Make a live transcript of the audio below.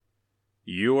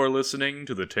You are listening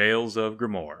to the Tales of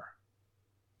Grimoire.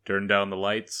 Turn down the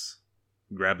lights,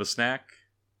 grab a snack,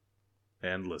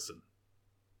 and listen.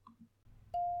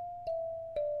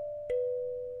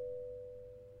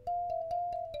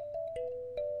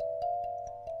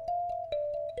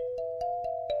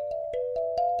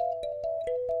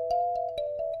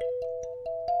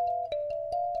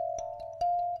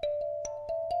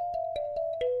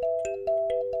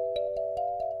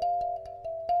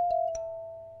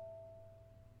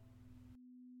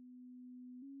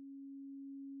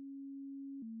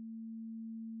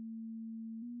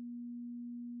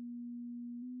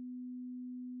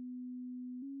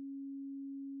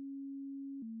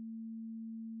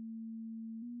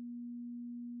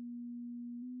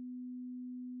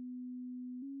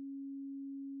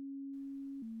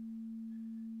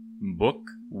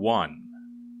 Book 1,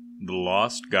 The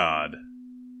Lost God,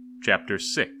 Chapter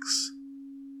 6,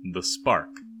 The Spark.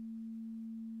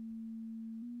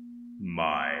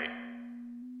 My,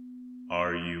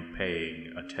 are you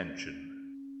paying attention?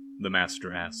 The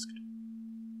master asked.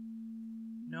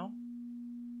 No.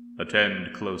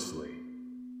 Attend closely.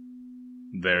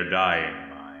 They're dying,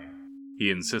 Mai,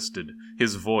 he insisted,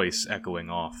 his voice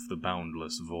echoing off the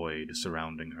boundless void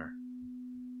surrounding her.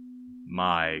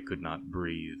 Mai could not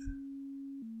breathe.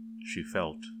 She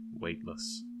felt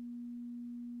weightless.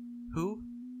 Who?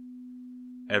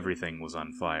 Everything was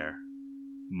on fire.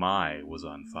 Mai was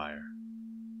on fire.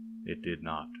 It did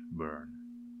not burn.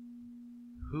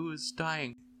 Who is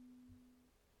dying?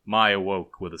 Mai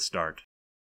awoke with a start.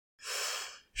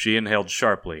 She inhaled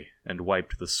sharply and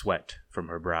wiped the sweat from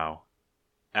her brow.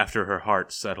 After her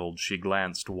heart settled, she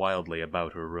glanced wildly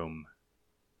about her room.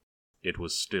 It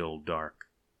was still dark.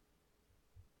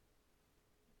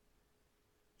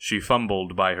 She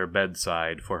fumbled by her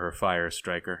bedside for her fire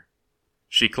striker.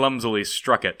 She clumsily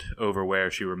struck it over where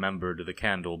she remembered the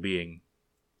candle being.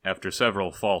 After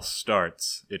several false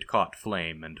starts, it caught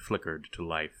flame and flickered to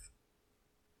life.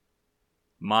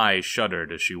 Mai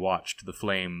shuddered as she watched the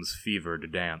flames'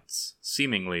 fevered dance,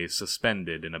 seemingly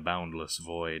suspended in a boundless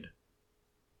void.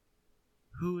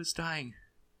 Who is dying?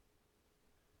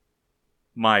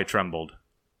 Mai trembled,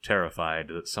 terrified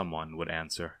that someone would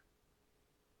answer.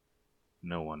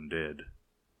 No one did.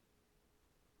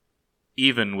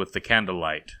 Even with the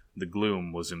candlelight, the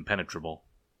gloom was impenetrable.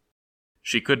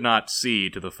 She could not see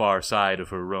to the far side of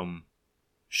her room.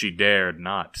 She dared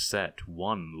not set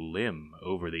one limb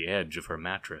over the edge of her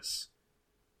mattress.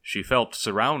 She felt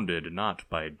surrounded not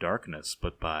by darkness,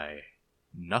 but by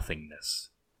nothingness.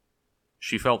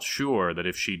 She felt sure that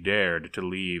if she dared to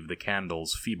leave the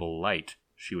candle's feeble light,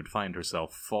 she would find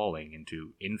herself falling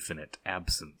into infinite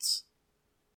absence.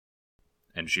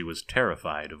 And she was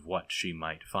terrified of what she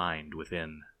might find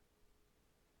within.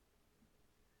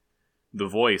 The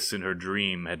voice in her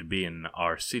dream had been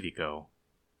Arcivico.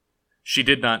 She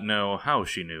did not know how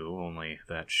she knew, only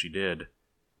that she did.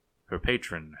 Her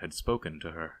patron had spoken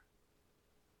to her.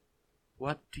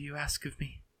 What do you ask of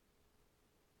me?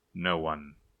 No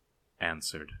one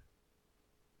answered.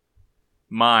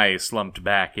 Mai slumped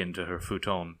back into her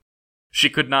futon. She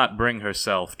could not bring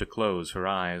herself to close her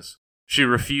eyes. She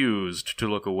refused to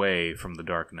look away from the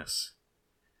darkness.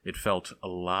 It felt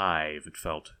alive. It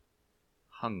felt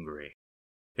hungry.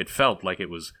 It felt like it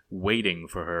was waiting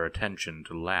for her attention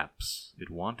to lapse. It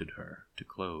wanted her to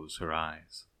close her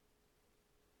eyes.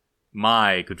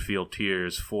 Mai could feel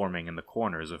tears forming in the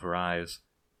corners of her eyes.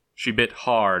 She bit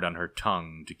hard on her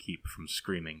tongue to keep from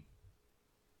screaming.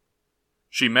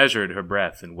 She measured her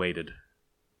breath and waited.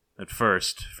 At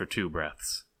first for 2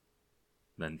 breaths,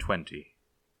 then 20.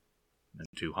 Then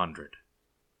 200.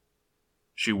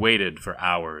 She waited for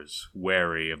hours,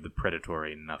 wary of the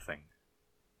predatory nothing.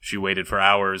 She waited for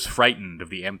hours, frightened of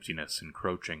the emptiness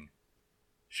encroaching.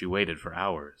 She waited for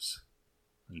hours,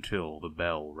 until the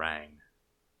bell rang.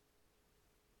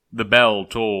 The bell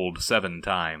tolled 7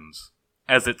 times.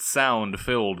 As its sound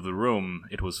filled the room,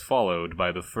 it was followed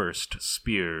by the first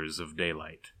spears of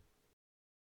daylight.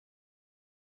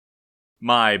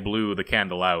 Mai blew the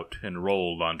candle out and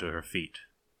rolled onto her feet.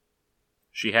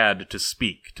 She had to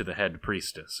speak to the head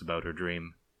priestess about her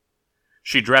dream.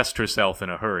 She dressed herself in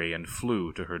a hurry and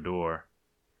flew to her door.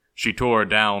 She tore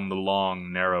down the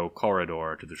long, narrow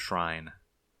corridor to the shrine.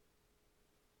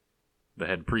 The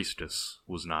head priestess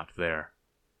was not there.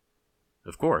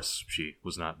 Of course, she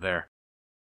was not there.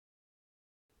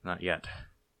 Not yet.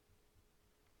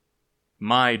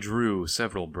 Mai drew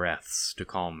several breaths to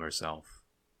calm herself.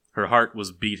 Her heart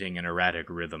was beating an erratic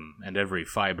rhythm, and every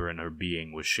fiber in her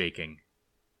being was shaking.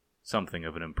 Something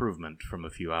of an improvement from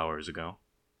a few hours ago.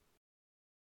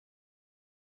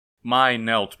 Mai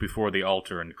knelt before the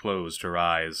altar and closed her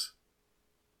eyes.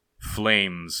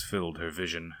 Flames filled her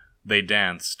vision. They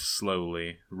danced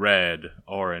slowly, red,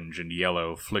 orange, and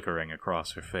yellow flickering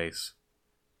across her face.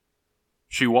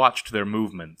 She watched their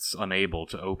movements, unable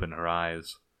to open her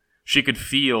eyes. She could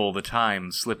feel the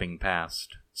time slipping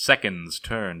past. Seconds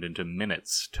turned into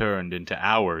minutes, turned into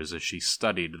hours as she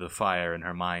studied the fire in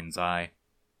her mind's eye.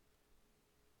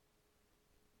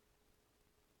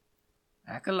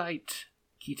 Acolyte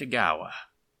Kitagawa,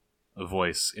 a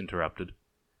voice interrupted.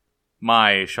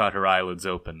 Mai shot her eyelids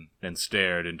open and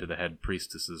stared into the head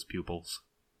priestess's pupils.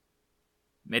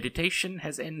 Meditation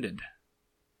has ended.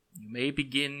 You may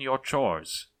begin your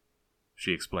chores,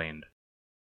 she explained.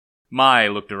 Mai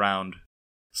looked around.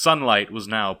 Sunlight was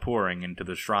now pouring into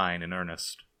the shrine in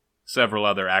earnest. Several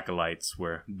other acolytes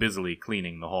were busily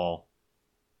cleaning the hall.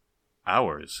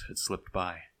 Hours had slipped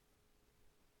by.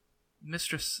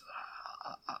 Mistress,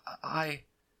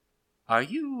 Are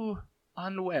you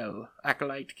unwell,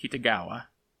 Acolyte Kitagawa?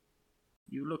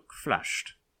 You look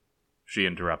flushed, she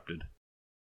interrupted.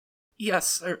 Yes,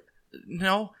 sir.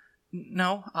 No,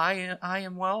 I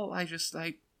am well.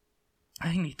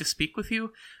 I need to speak with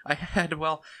you. I had,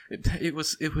 it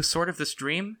was sort of this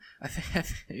dream. I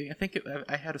think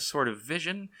I had a sort of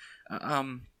vision.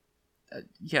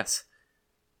 Yes.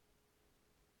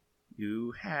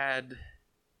 You had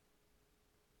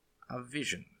a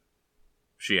vision?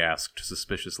 She asked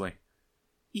suspiciously.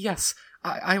 Yes,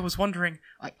 I was wondering.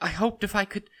 I hoped if I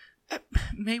could.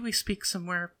 May we speak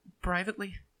somewhere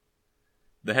privately?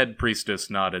 The head priestess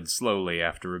nodded slowly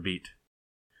after a beat.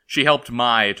 She helped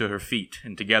Mai to her feet,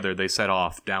 and together they set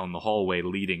off down the hallway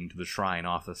leading to the shrine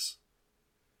office.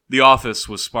 The office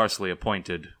was sparsely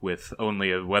appointed, with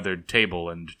only a weathered table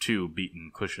and 2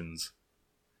 beaten cushions.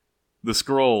 The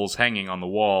scrolls hanging on the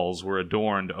walls were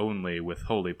adorned only with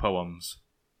holy poems.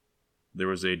 There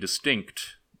was a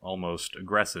distinct, almost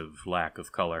aggressive lack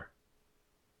of color.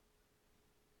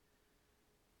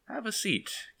 Have a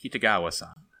seat,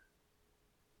 Kitagawa-san.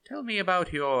 Tell me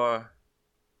about your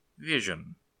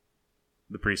vision,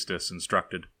 the priestess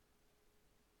instructed.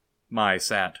 Mai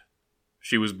sat.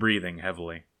 She was breathing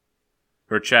heavily.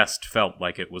 Her chest felt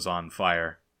like it was on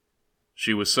fire.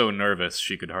 She was so nervous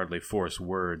she could hardly force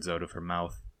words out of her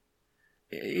mouth.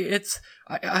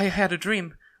 I had a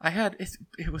dream.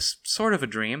 It was sort of a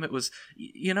dream. It was,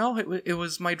 it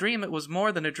was my dream. It was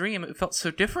more than a dream. It felt so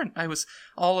different. I was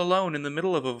all alone in the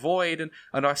middle of a void, and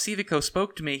Arcivico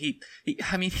spoke to me.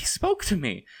 He spoke to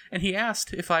me, and he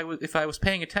asked if I was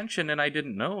paying attention, and I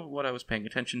didn't know what I was paying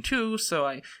attention to, so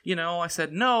I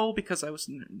said no, because I was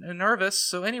nervous.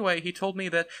 So anyway, he told me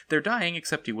that they're dying,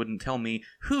 except he wouldn't tell me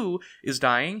who is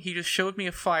dying. He just showed me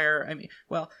a fire.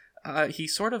 He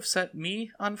sort of set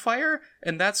me on fire,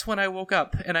 and that's when I woke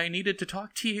up, and I needed to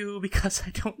talk to you because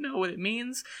I don't know what it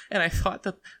means, and I thought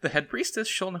that the head priestess,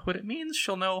 she'll know what it means,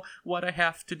 she'll know what I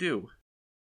have to do.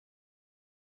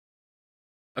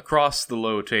 Across the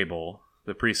low table,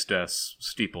 the priestess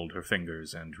steepled her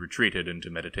fingers and retreated into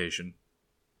meditation.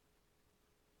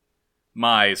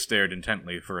 Mai stared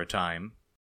intently for a time.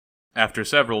 After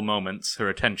several moments, her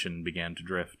attention began to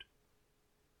drift.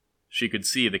 She could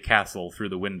see the castle through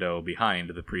the window behind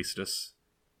the priestess.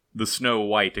 The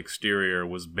snow-white exterior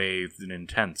was bathed in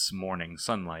intense morning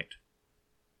sunlight.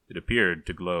 It appeared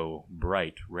to glow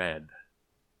bright red.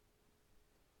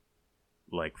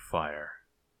 Like fire.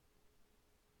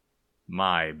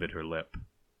 Mai bit her lip.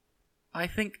 I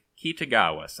think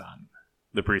Kitagawa-san,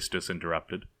 the priestess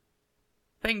interrupted.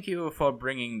 Thank you for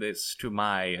bringing this to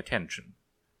my attention.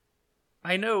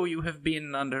 I know you have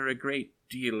been under a great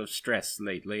deal of stress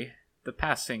lately. The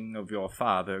passing of your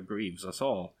father grieves us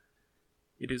all.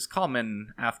 It is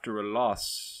common after a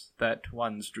loss that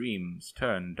one's dreams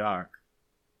turn dark.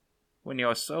 When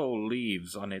your soul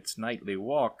leaves on its nightly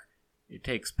walk, it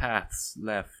takes paths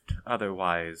left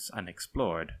otherwise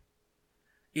unexplored.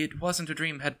 It wasn't a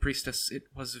dream, head priestess. It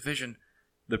was a vision.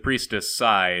 The priestess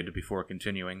sighed before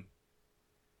continuing.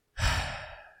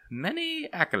 Many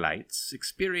acolytes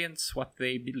experience what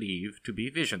they believe to be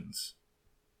visions.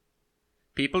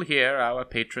 People hear our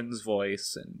patron's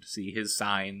voice and see his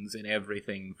signs in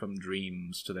everything from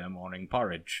dreams to their morning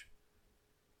porridge.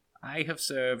 I have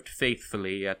served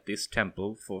faithfully at this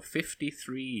temple for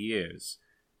 53 years,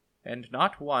 and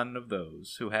not one of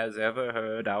those who has ever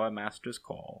heard our master's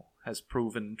call has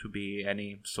proven to be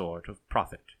any sort of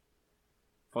prophet.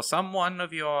 For someone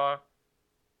of your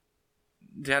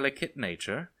delicate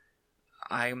nature,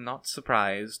 I am not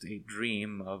surprised a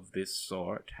dream of this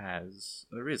sort has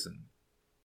arisen.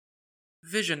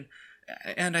 Vision,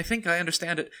 and I think I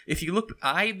understand it. If you look,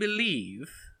 I believe,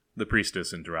 the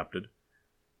priestess interrupted,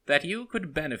 that you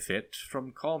could benefit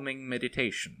from calming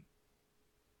meditation.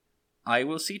 I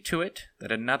will see to it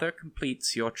that another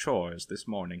completes your chores this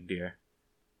morning, dear.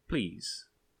 Please,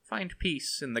 find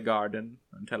peace in the garden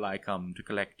until I come to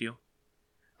collect you.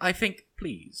 I think,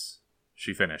 please,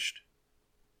 she finished.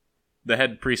 The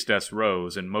head priestess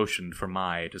rose and motioned for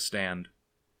Mai to stand.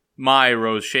 Mai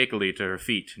rose shakily to her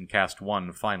feet and cast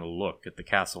one final look at the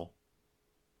castle.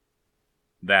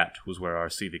 That was where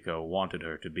Arcivico wanted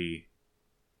her to be.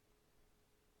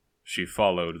 She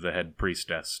followed the head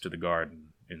priestess to the garden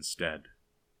instead.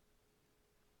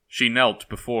 She knelt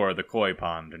before the koi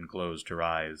pond and closed her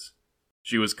eyes.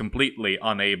 She was completely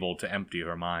unable to empty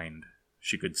her mind.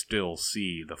 She could still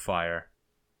see the fire.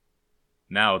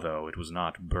 Now, though, it was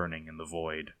not burning in the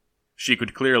void. She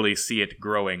could clearly see it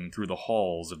growing through the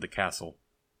halls of the castle.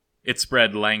 It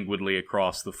spread languidly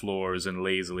across the floors and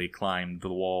lazily climbed the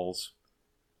walls.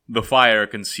 The fire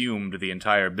consumed the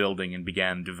entire building and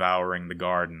began devouring the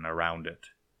garden around it.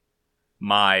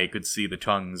 Mai could see the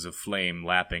tongues of flame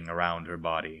lapping around her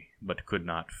body, but could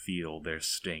not feel their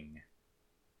sting.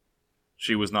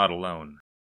 She was not alone.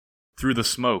 Through the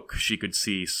smoke she could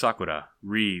see Sakura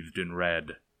wreathed in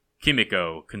red,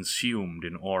 Kimiko consumed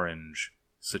in orange,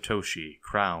 Satoshi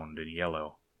crowned in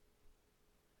yellow.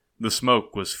 The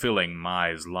smoke was filling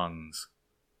Mai's lungs.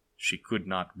 She could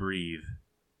not breathe.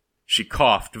 She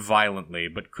coughed violently,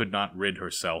 but could not rid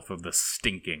herself of the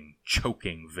stinking,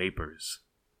 choking vapors.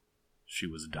 She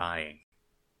was dying.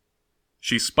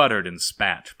 She sputtered and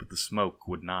spat, but the smoke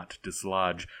would not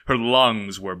dislodge. Her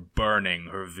lungs were burning,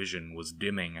 her vision was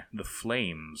dimming, the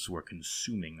flames were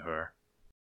consuming her.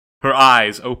 Her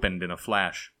eyes opened in a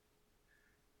flash.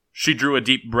 She drew a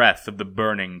deep breath of the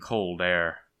burning, cold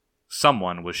air.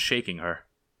 Someone was shaking her.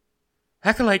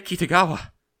 "Acolyte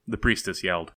Kitagawa!" the priestess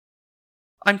yelled.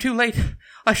 "I'm too late.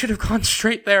 I should have gone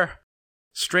straight there."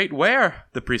 "Straight where?"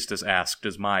 the priestess asked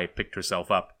as Mai picked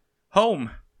herself up.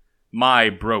 "Home." Mai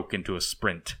broke into a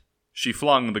sprint. She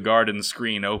flung the garden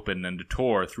screen open and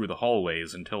tore through the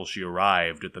hallways until she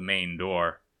arrived at the main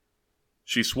door.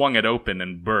 She swung it open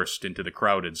and burst into the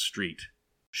crowded street.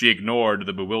 She ignored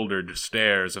the bewildered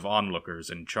stares of onlookers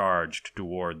and charged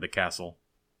toward the castle.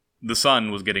 The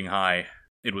sun was getting high.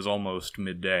 It was almost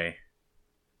midday.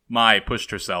 Mai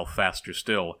pushed herself faster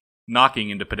still, knocking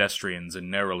into pedestrians and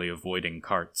narrowly avoiding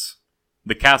carts.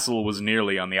 The castle was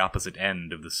nearly on the opposite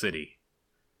end of the city.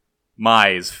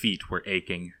 Mai's feet were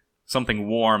aching. Something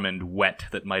warm and wet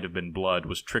that might have been blood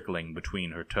was trickling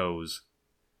between her toes.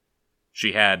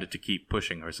 She had to keep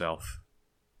pushing herself.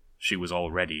 She was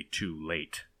already too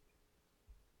late.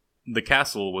 The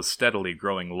castle was steadily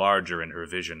growing larger in her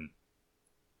vision,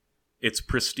 its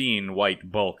pristine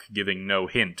white bulk giving no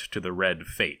hint to the red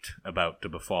fate about to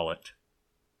befall it.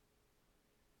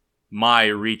 Mai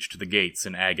reached the gates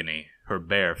in agony. Her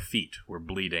bare feet were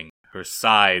bleeding. Her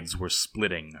sides were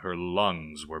splitting. Her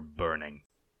lungs were burning.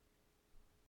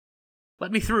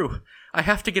 "Let me through. I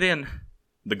have to get in."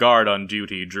 The guard on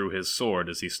duty drew his sword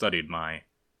as he studied Mai.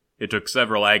 It took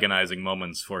several agonizing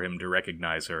moments for him to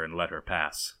recognize her and let her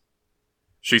pass.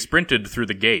 She sprinted through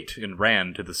the gate and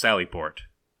ran to the sallyport.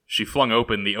 She flung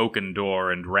open the oaken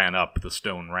door and ran up the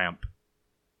stone ramp.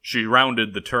 She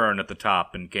rounded the turn at the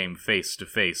top and came face to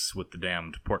face with the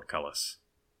damned portcullis.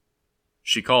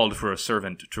 She called for a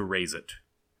servant to raise it.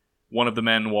 One of the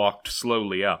men walked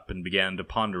slowly up and began to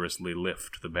ponderously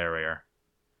lift the barrier.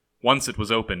 Once it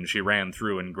was open, she ran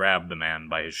through and grabbed the man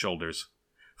by his shoulders.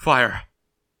 "Fire!"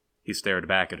 He stared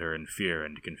back at her in fear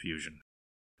and confusion.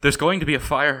 "There's going to be a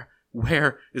fire.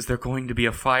 Where is there going to be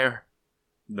a fire?"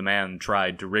 The man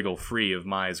tried to wriggle free of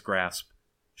Mai's grasp.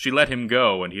 She let him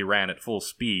go, and he ran at full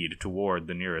speed toward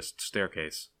the nearest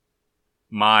staircase.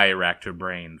 Mai racked her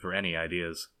brain for any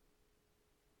ideas.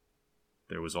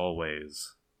 There was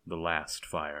always the last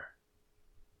fire.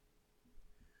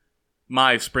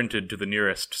 Mai sprinted to the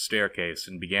nearest staircase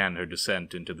and began her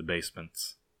descent into the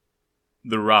basements.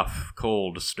 The rough,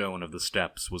 cold stone of the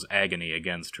steps was agony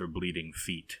against her bleeding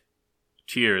feet.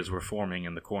 Tears were forming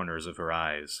in the corners of her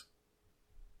eyes.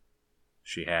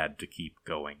 She had to keep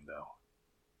going, though.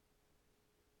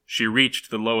 She reached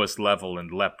the lowest level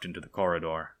and leapt into the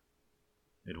corridor.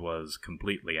 It was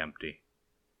completely empty.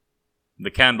 The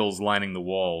candles lining the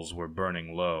walls were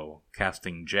burning low,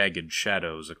 casting jagged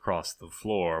shadows across the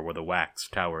floor where the wax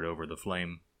towered over the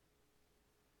flame.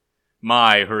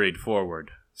 Mai hurried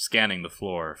forward, scanning the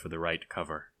floor for the right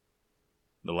cover.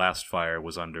 The last fire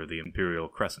was under the Imperial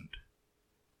Crescent.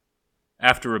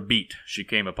 After a beat, she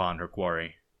came upon her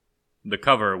quarry, the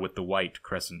cover with the white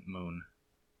crescent moon.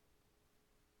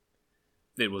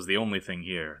 It was the only thing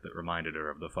here that reminded her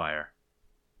of the fire.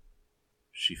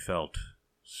 She felt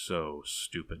so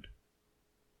stupid.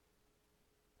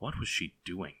 What was she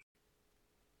doing?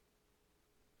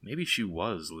 Maybe she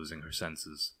was losing her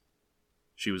senses.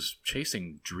 She was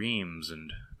chasing dreams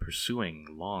and pursuing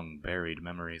long-buried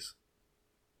memories.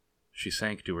 She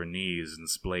sank to her knees and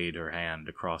splayed her hand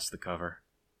across the cover.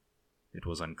 It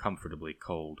was uncomfortably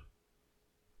cold.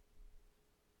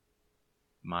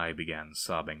 Mai began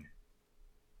sobbing.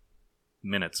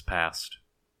 Minutes passed.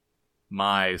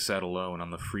 Mai sat alone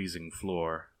on the freezing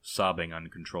floor, sobbing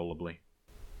uncontrollably.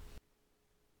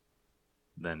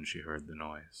 Then she heard the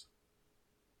noise.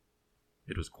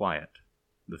 It was quiet,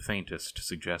 the faintest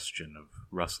suggestion of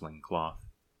rustling cloth.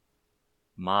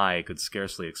 Mai could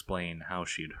scarcely explain how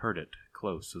she had heard it,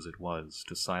 close as it was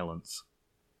to silence.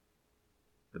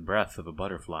 The breath of a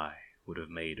butterfly would have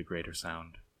made a greater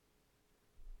sound.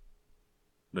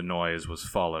 The noise was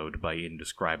followed by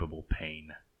indescribable pain.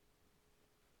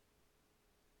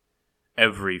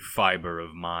 Every fiber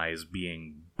of Mai's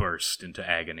being burst into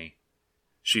agony.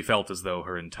 She felt as though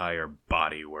her entire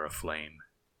body were aflame.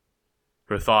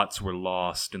 Her thoughts were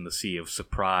lost in the sea of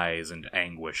surprise and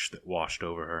anguish that washed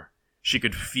over her. She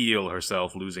could feel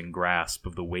herself losing grasp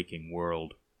of the waking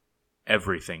world.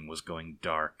 Everything was going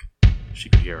dark. She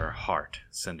could hear her heart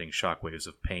sending shockwaves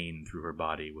of pain through her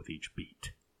body with each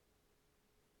beat.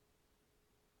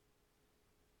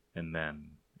 And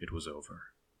then it was over.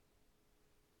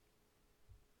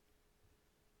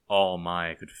 All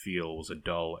Mai could feel was a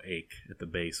dull ache at the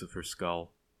base of her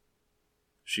skull.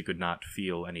 She could not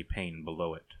feel any pain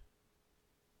below it.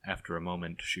 After a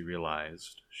moment, she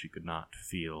realized she could not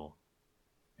feel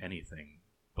anything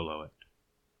below it.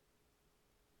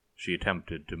 She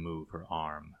attempted to move her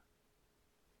arm.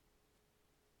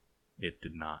 It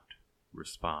did not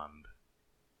respond.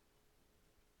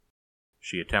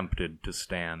 She attempted to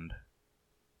stand.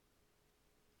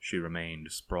 She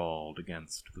remained sprawled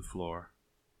against the floor.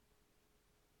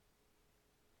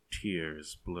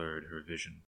 Tears blurred her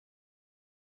vision.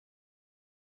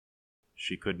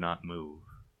 She could not move.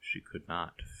 She could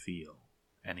not feel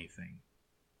anything.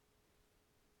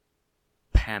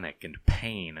 Panic and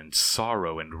pain and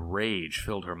sorrow and rage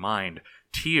filled her mind.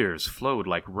 Tears flowed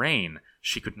like rain.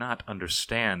 She could not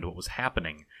understand what was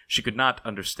happening. She could not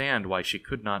understand why she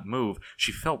could not move.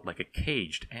 She felt like a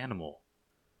caged animal.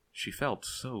 She felt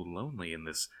so lonely in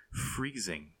this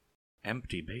freezing,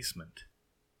 empty basement.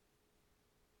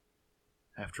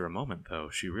 After a moment, though,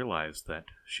 she realized that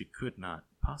she could not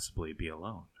possibly be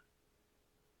alone.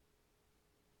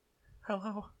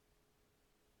 Hello?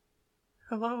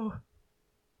 Hello?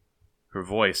 Her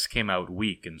voice came out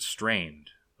weak and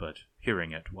strained, but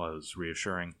hearing it was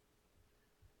reassuring.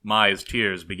 Mai's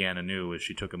tears began anew as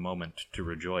she took a moment to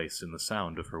rejoice in the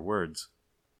sound of her words.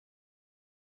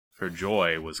 Her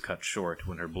joy was cut short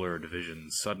when her blurred vision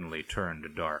suddenly turned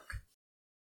dark.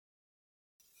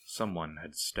 Someone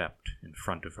had stepped in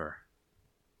front of her.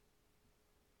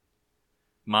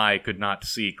 Mai could not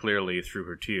see clearly through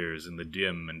her tears in the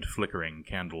dim and flickering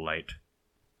candlelight.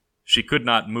 She could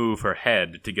not move her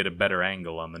head to get a better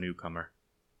angle on the newcomer.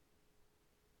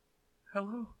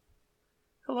 Hello?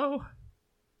 Hello?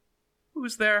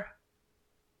 Who's there?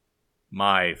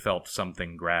 Mai felt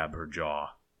something grab her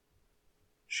jaw.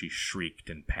 She shrieked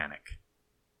in panic.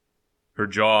 Her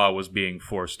jaw was being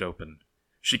forced open.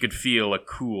 She could feel a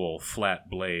cool, flat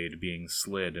blade being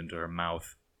slid into her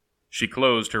mouth. She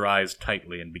closed her eyes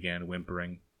tightly and began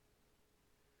whimpering.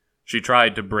 She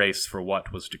tried to brace for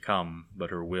what was to come, but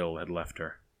her will had left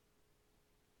her.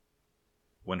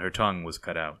 When her tongue was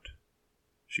cut out,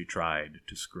 she tried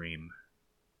to scream.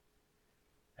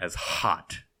 As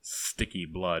hot, sticky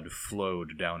blood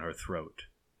flowed down her throat,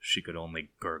 she could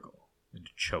only gurgle and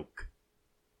choke.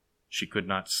 She could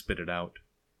not spit it out.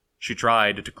 She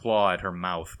tried to claw at her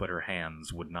mouth, but her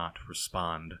hands would not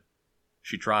respond.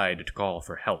 She tried to call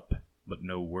for help, but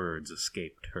no words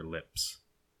escaped her lips.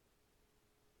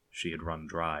 She had run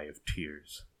dry of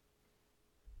tears.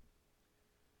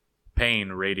 Pain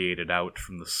radiated out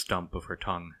from the stump of her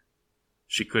tongue.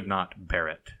 She could not bear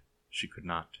it. She could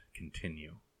not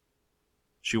continue.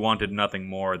 She wanted nothing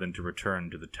more than to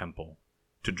return to the temple,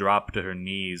 to drop to her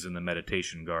knees in the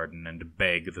meditation garden and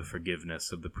beg the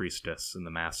forgiveness of the priestess and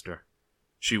the master.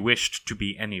 She wished to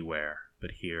be anywhere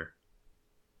but here.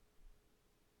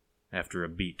 After a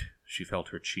beat, she felt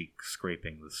her cheek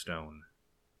scraping the stone.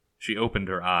 She opened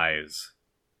her eyes.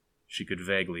 She could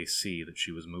vaguely see that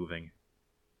she was moving.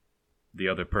 The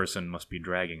other person must be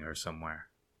dragging her somewhere.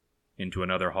 Into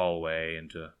another hallway,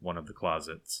 into one of the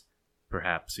closets,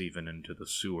 perhaps even into the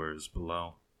sewers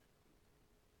below.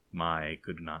 Mai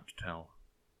could not tell.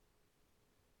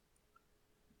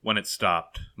 When it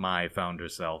stopped, Mai found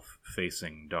herself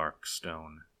facing dark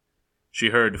stone. She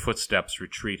heard footsteps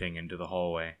retreating into the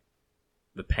hallway.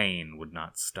 The pain would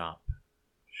not stop.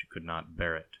 could not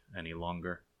bear it any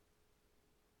longer.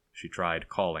 She tried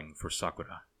calling for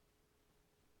Sakura.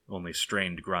 Only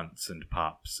strained grunts and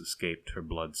pops escaped her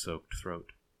blood-soaked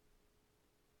throat.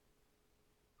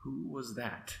 "Who was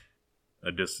that?"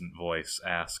 a distant voice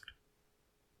asked.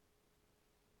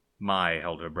 Mai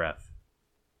held her breath.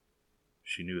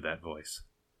 She knew that voice.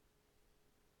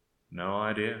 "No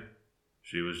idea.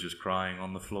 She was just crying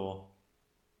on the floor,"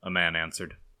 a man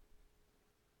answered.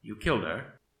 "You killed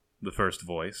her?" The first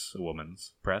voice, a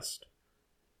woman's, pressed.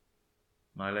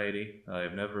 "My lady, I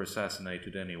have never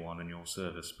assassinated anyone in your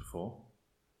service before.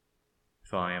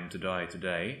 If I am to die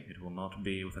today, it will not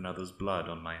be with another's blood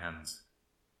on my hands.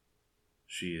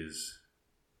 She is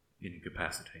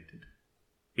incapacitated,"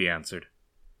 he answered.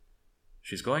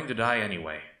 "She's going to die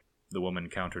anyway," the woman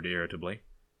countered irritably.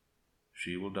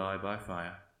 "She will die by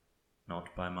fire,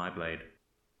 not by my blade,"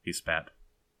 he spat.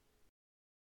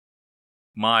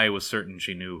 Mai was certain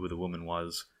she knew who the woman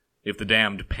was. If the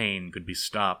damned pain could be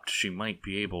stopped, she might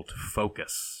be able to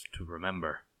focus, to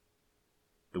remember.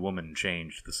 The woman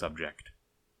changed the subject.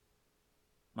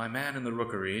 "My man in the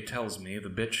rookery tells me the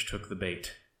bitch took the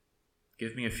bait.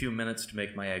 Give me a few minutes to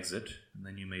make my exit, and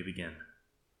then you may begin."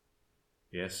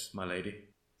 "Yes, my lady,"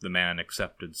 the man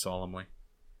accepted solemnly.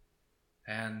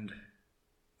 "And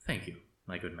thank you,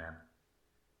 my good man.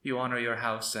 You honor your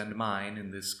house and mine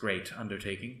in this great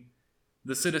undertaking.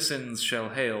 The citizens shall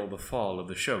hail the fall of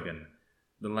the shogun.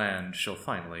 The land shall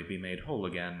finally be made whole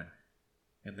again,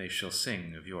 and they shall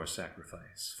sing of your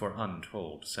sacrifice for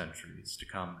untold centuries to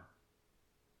come.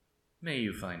 May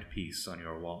you find peace on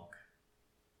your walk,"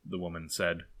 the woman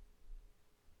said.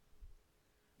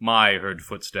 Mai heard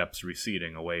footsteps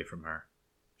receding away from her.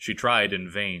 She tried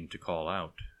in vain to call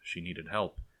out. She needed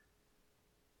help.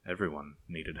 Everyone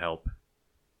needed help.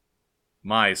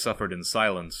 Mai suffered in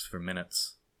silence for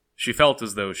minutes. She felt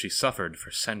as though she suffered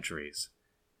for centuries.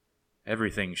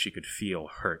 Everything she could feel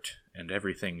hurt, and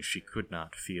everything she could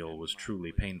not feel was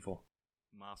truly painful.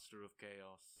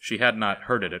 She had not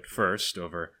heard it at first,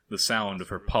 over the sound of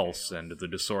her pulse and the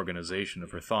disorganization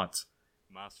of her thoughts.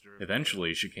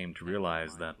 Eventually she came to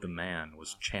realize that the man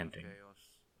was chanting.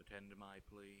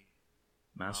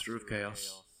 "Master of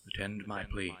Chaos, attend my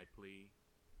plea."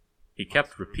 He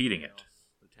kept repeating it,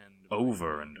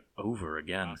 over and over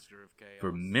again.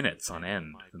 For minutes on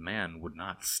end, the man would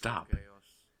not stop.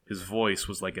 His voice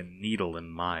was like a needle in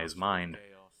Mai's mind,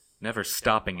 never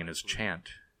stopping in his chant.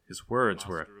 His words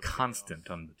were a constant,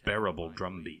 unbearable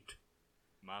drumbeat.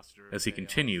 As he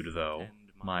continued, though,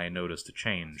 Mai noticed a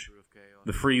change.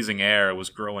 The freezing air was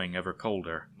growing ever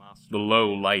colder. The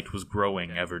low light was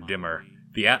growing ever dimmer.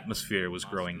 The atmosphere was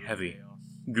growing heavy.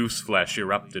 Gooseflesh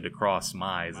erupted across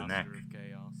Mai's neck.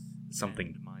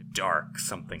 Something dark,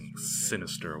 something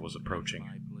sinister was approaching.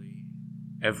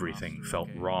 Everything felt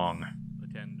wrong.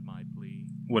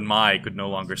 When Mai could no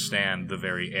longer stand the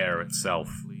very air itself,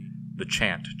 the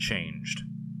chant changed.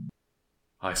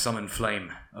 "I summon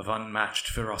flame of unmatched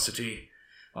ferocity.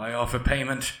 I offer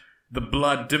payment, the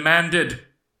blood demanded."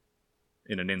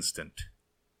 In an instant,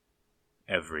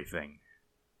 everything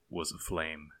was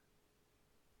aflame.